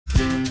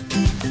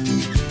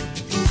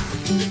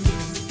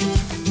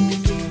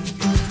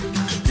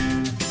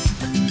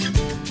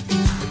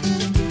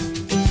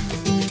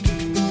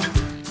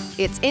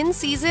It's in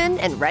season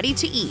and ready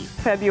to eat.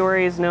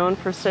 February is known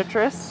for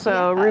citrus,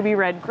 so ruby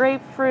red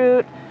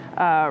grapefruit,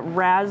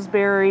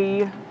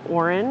 raspberry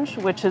orange,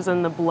 which is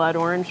in the blood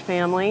orange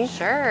family.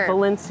 Sure.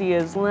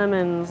 Valencias,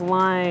 lemons,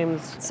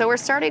 limes. So we're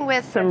starting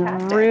with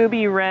some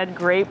ruby red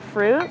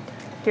grapefruit.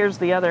 Here's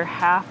the other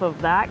half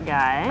of that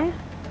guy.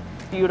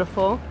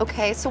 Beautiful.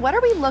 Okay, so what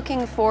are we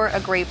looking for a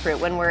grapefruit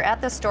when we're at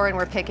the store and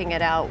we're picking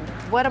it out?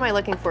 What am I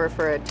looking for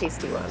a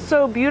tasty one?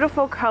 So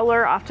beautiful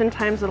color.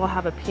 Oftentimes it'll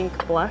have a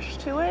pink blush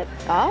to it.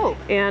 Oh.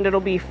 And it'll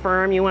be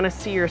firm. You want to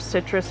see your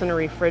citrus in a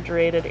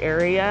refrigerated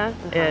area.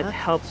 It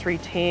helps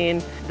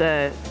retain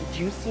the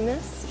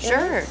juiciness.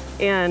 Sure.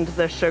 And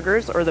the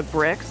sugars or the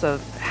bricks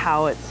of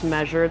how it's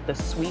measured, the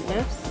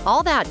sweetness.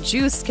 All that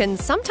juice can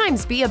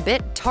sometimes be a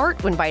bit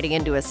tart when biting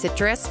into a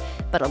citrus,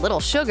 but a little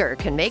sugar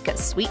can make a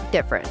sweet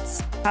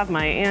difference. I have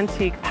my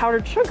antique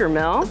powdered sugar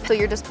mill. So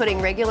you're just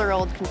putting regular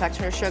old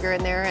confectioner sugar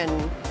in there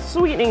and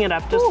sweetening it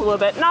up just a little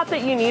bit. Not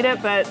that you need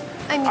it, but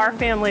our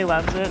family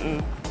loves it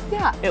and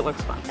it looks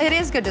fun. It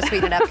is good to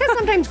sweeten it up because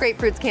sometimes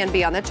grapefruits can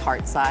be on the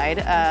tart side,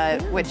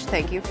 which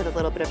thank you for the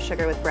little bit of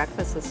sugar with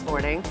breakfast this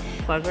morning.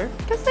 Pleasure.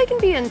 Because they can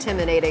be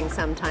intimidating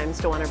sometimes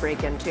to want to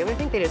break into. I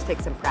think they just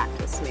take some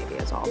practice maybe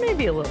as well.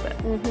 Maybe a little bit.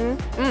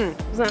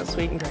 Isn't that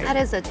sweet and great? That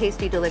is a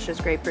tasty, delicious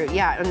grapefruit.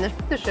 Yeah, and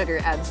the sugar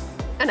adds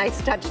a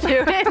nice touch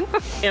to it.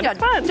 And it's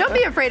fun. Don't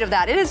be afraid of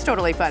that. It is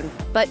totally fun.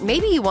 But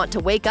maybe you want to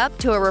wake up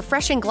to a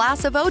refreshing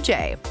glass of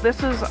OJ.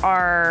 This is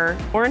our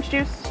orange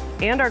juice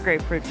and our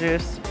grapefruit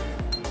juice.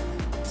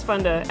 It's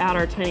fun to add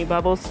our tiny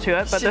bubbles to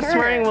it, but this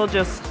morning we'll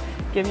just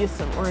give you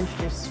some orange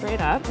juice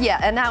straight up. Yeah,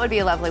 and that would be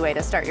a lovely way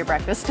to start your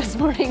breakfast this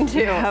morning too.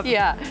 Yep.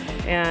 Yeah.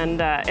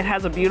 And it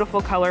has a beautiful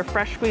color.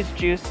 Fresh squeezed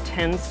juice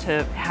tends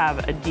to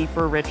have a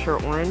deeper,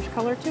 richer orange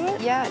color to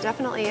it. Yeah, it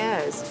definitely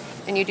is.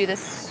 And you do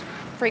this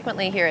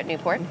frequently here at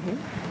Newport.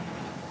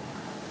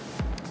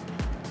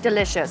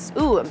 Delicious.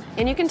 Ooh,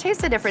 and you can taste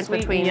the difference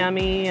Sweet between and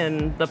yummy,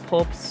 and the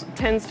pulps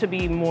tends to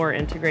be more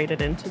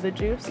integrated into the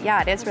juice.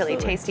 Yeah, it is really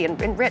tasty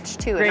and rich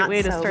too. Great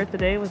way to start the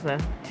day with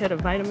a hit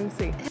of vitamin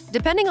C.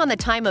 Depending on the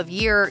time of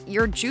year,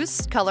 your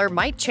juice color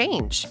might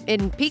change.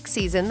 In peak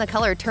season, the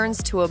color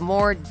turns to a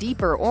more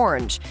deeper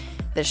orange.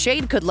 The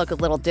shade could look a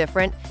little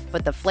different,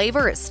 but the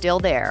flavor is still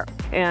there.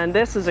 And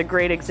this is a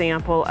great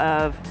example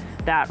of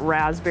that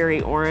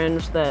raspberry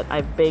orange that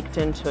I've baked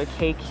into a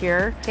cake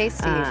here.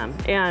 Tasty.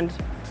 And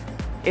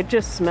it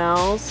just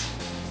smells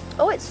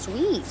oh, it's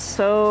sweet.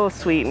 So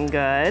sweet and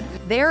good.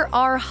 There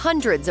are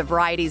hundreds of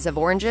varieties of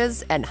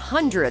oranges and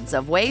hundreds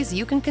of ways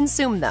you can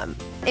consume them.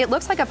 It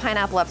looks like a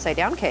pineapple upside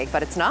down cake,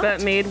 but it's not.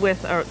 But made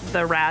with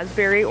the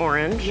raspberry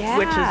orange,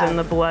 which is in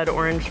the blood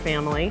orange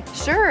family.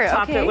 Sure,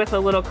 Topped it with a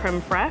little creme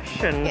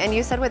fraiche. And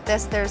you said with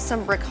this, there's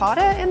some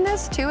ricotta in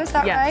this too, is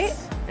that right?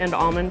 And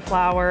almond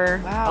flour,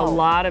 wow. A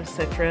lot of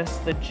citrus,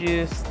 the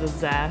juice, the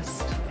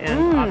zest,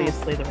 and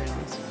obviously the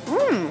rounds.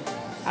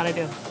 How'd I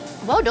do?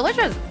 Whoa,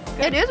 delicious.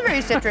 It is very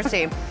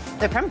citrusy.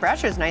 The creme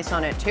fraiche is nice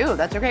on it too.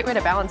 That's a great way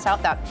to balance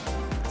out that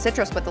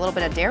citrus with a little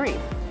bit of dairy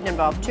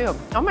involved too.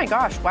 Oh my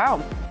gosh, wow.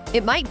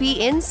 It might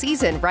be in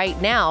season right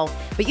now,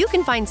 but you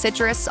can find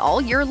citrus all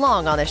year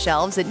long on the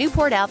shelves at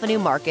Newport Avenue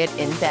Market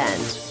in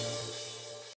Bend.